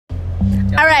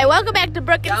All right, welcome back to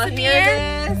Brooke and Y'all hear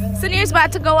Saneer. this? Saneer's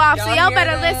about to go off, so Y'all y'all hear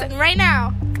better this? listen right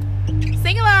now.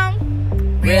 Sing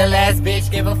along. Real ass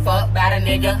bitch, give a fuck about a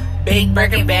nigga. Big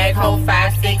Birkin bag, hold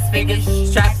 5-6 figures.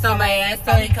 Straps on my ass,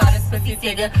 so he called us pussy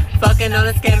tigger. Fucking on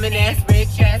a scamming ass,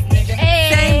 rich ass nigga.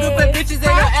 Hey. Same group of bitches in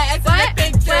your ass in What? the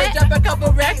picture. What? Drop a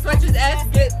couple racks, watch his ass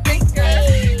get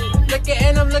thicker. Looking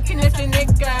and I'm looking at your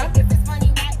nigga.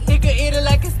 He could eat it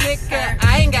like a Snicker.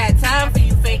 I ain't got time for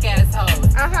you fake ass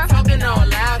hoes. Talking all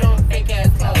loud on fake ass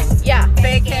clothes. Yeah.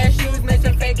 Fake ass shoes, match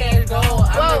your fake ass gold.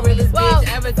 I'm Whoa, the realest whoa,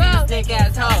 bitch ever seen whoa. the snake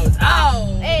ass hoes.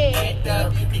 Oh! Hey. Act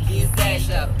up, you can get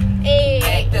stashed up. Hey.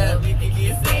 Act up, you can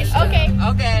get stashed up. Okay.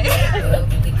 Okay.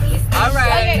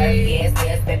 Alright.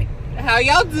 How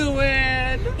y'all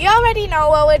doing? You already know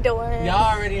what we're doing.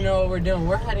 Y'all already know what we're doing.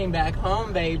 We're heading back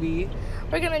home, baby.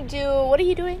 We're gonna do. What are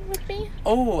you doing with me?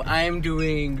 Oh, I'm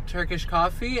doing Turkish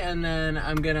coffee, and then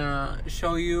I'm gonna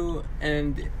show you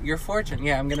and your fortune.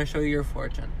 Yeah, I'm gonna show you your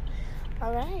fortune.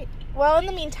 All right. Well, in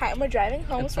the meantime, we're driving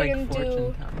home, It's so we're like gonna do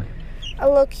fortune telling. a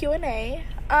little Q&A.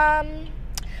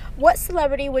 What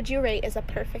celebrity would you rate as a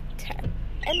perfect 10,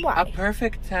 and why? A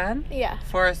perfect 10 Yeah.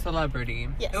 for a celebrity.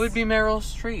 Yes. It would be Meryl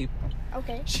Streep.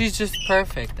 Okay. She's just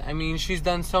perfect. I mean, she's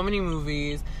done so many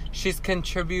movies. She's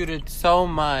contributed so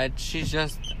much. She's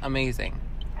just amazing.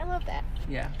 I love that.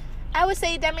 Yeah. I would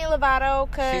say Demi Lovato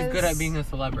because She's good at being a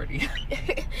celebrity.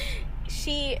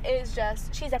 she is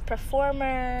just. She's a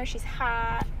performer. She's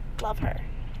hot. Love her.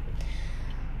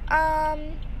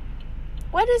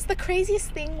 What is the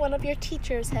craziest thing one of your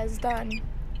teachers has done?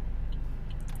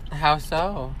 How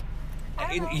so?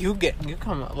 I don't know. You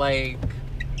come like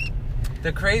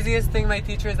the craziest thing my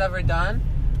teacher's ever done.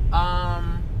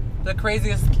 The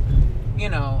craziest,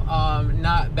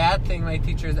 not bad thing my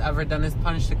teacher's ever done is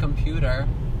punched a computer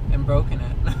and broken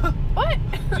it. What?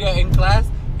 Yeah, in class,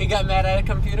 he got mad at a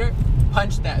computer,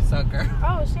 punched that sucker.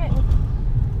 Oh shit.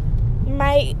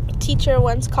 My teacher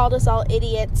once called us all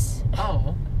idiots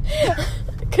Oh,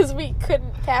 because we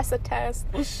couldn't pass a test.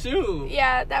 well, shoot.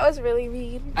 Yeah, that was really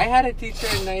mean. I had a teacher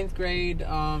in 9th grade.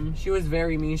 She was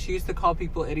very mean. She used to call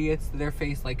people idiots to their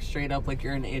face, like straight up, like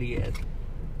you're an idiot.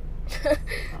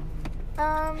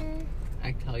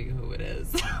 I tell you who it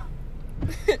is.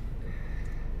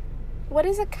 What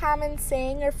is a common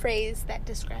saying or phrase that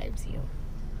describes you?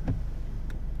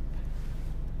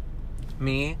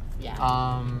 Me?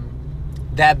 Yeah.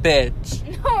 That bitch.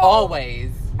 No.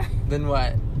 Always. Then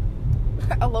what?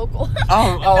 A local.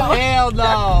 Oh, No. hell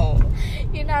no.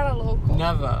 You're not a local.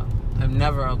 Never. I'm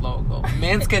never a local.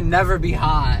 Mans can never be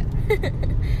hot.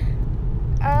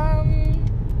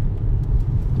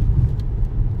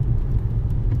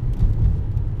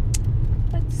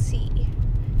 Let's see.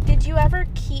 Did you ever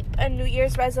keep a New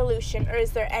Year's resolution, or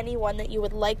is there any one that you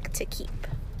would like to keep?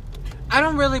 I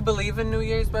don't really believe in New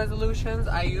Year's resolutions.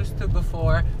 I used to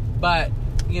before, but,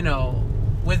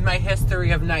 with my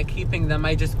history of not keeping them,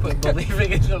 I just quit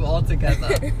believing in them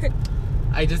altogether.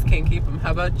 I just can't keep them.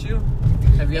 How about you?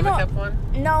 Have you ever kept one?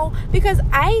 No, because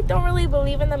I don't really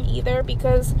believe in them either,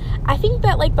 because I think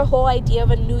that, the whole idea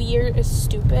of a new year is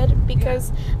stupid,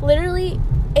 because literally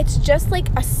it's just,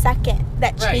 a second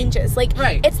that changes.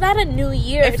 Right. It's not a new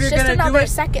year. If It's you're just gonna another do it,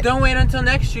 second. don't wait until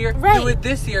next year. Right. Do it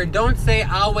this year. Don't say,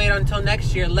 I'll wait until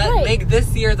next year. Right. Make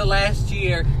this year the last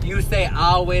year. You say,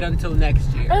 I'll wait until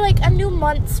next year. Or, a new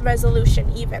month's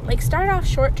resolution, even. Start off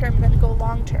short-term, then go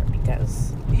long-term,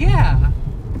 because... Yeah.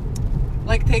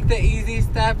 Take the easy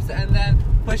steps and then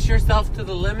push yourself to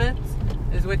the limits,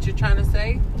 is what you're trying to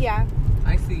say? Yeah.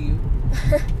 I see you.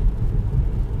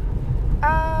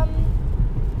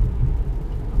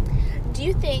 Do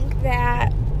you think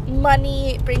that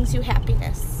money brings you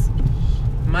happiness?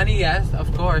 Money, yes.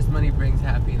 Of course, money brings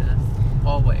happiness.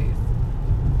 Always.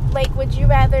 Would you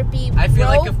rather be I feel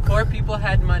broke? like if poor people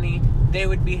had money, they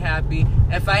would be happy.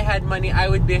 If I had money, I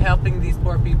would be helping these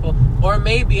poor people. Or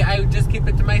maybe I would just keep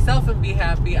it to myself and be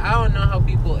happy. I don't know how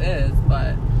people is,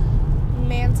 but...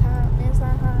 Man's hot, man's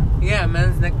not hot. Yeah,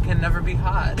 men's neck can never be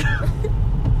hot.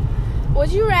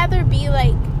 Would you rather be,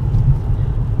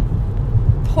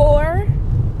 poor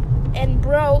and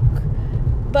broke,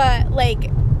 but,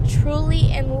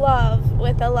 truly in love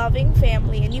with a loving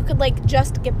family, and you could,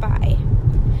 just get by?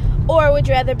 Or would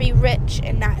you rather be rich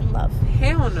and not in love?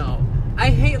 Hell no. I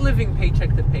hate living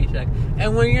paycheck to paycheck.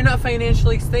 And when you're not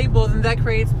financially stable, then that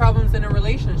creates problems in a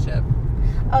relationship.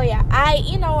 Oh, yeah.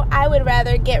 I would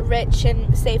rather get rich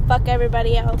and say fuck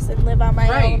everybody else and live on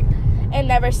my own and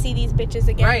never see these bitches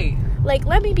again. Right.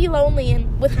 Let me be lonely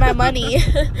and with my money.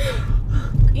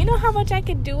 You know how much I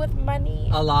could do with money?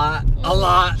 A lot. A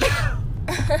lot.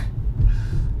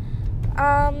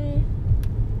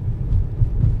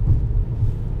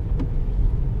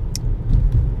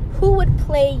 Who would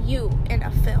play you in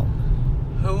a film?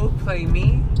 Who would play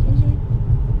me?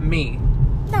 Mm-hmm. Me.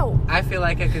 No. I feel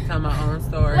like I could tell my own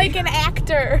story. Like an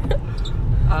actor.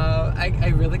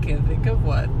 I really can't think of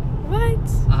one. What?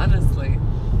 Honestly.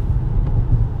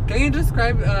 Can you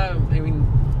describe,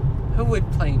 who would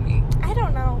play me? I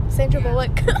don't know. Sandra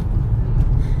Bullock.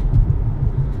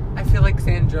 I feel like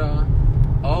Sandra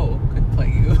could play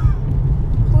you.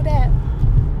 Who that?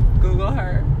 Google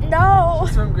her. No.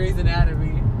 She's from Grey's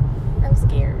Anatomy. I'm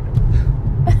scared.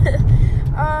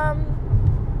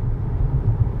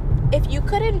 If you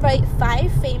could invite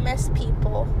 5 famous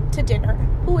people to dinner,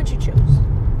 who would you choose?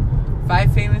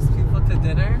 5 famous people to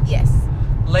dinner? Yes.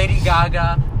 Lady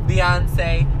Gaga,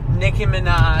 Beyonce, Nicki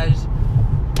Minaj.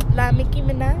 La Nicki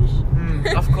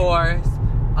Minaj? Of course.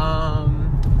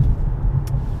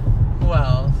 Who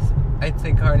else? I'd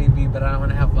say Cardi B, but I don't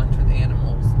want to have lunch with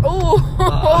animals. Oh,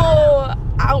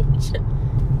 ouch.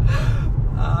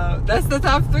 That's the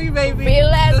top 3, baby. Real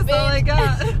ass That's bitch. all I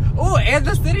got. Oh, and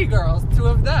the City Girls. 2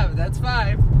 of them. That's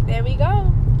 5. There we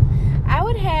go. I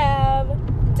would have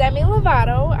Demi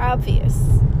Lovato, obvious.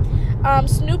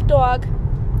 Snoop Dogg.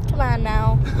 Come on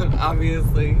now.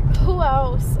 Obviously. Who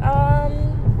else?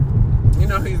 You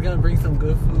know he's gonna bring some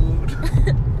good food.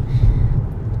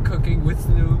 Cooking with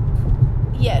Snoop.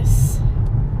 Yes.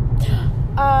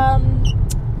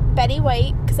 Betty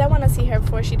White, because I want to see her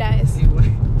before she dies.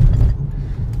 Anyway.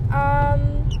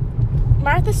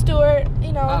 Martha Stewart,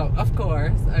 you know. Oh, of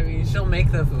course. I mean, she'll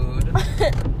make the food.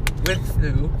 With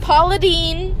Snoop. Paula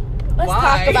Deen. Let's Why?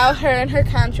 talk about her and her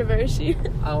controversy.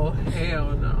 Oh,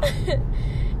 hell no.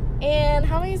 And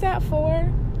how many is that for?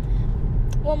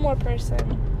 One more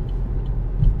person.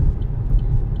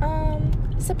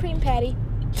 Supreme Patty.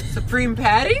 Supreme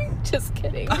Patty? Just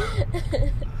kidding.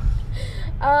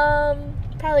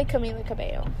 Probably Camila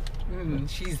Cabello.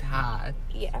 She's hot.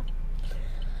 Yeah.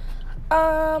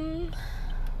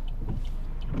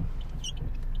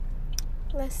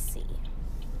 Let's see.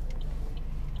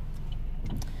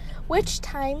 Which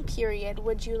time period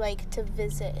would you like to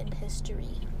visit in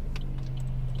history?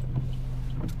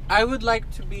 I would like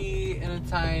to be in a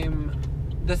time,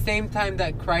 the same time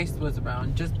that Christ was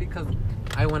around, just because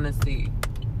I want to see,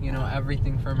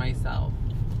 everything for myself.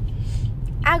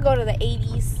 I'll go to the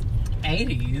 80s.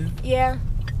 80s? Yeah.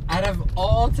 Out of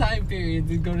all time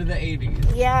periods, you'd go to the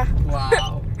 80s. Yeah.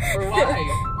 Wow. For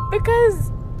why?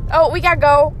 Because, we gotta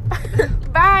go.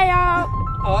 Bye, y'all.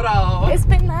 Hold on. It's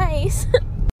been nice.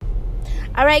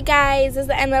 All right, guys. This is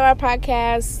the end of our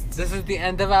podcast. This is the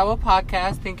end of our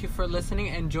podcast. Thank you for listening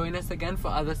and join us again for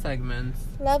other segments.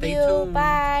 Love Stay you. tuned.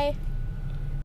 Bye.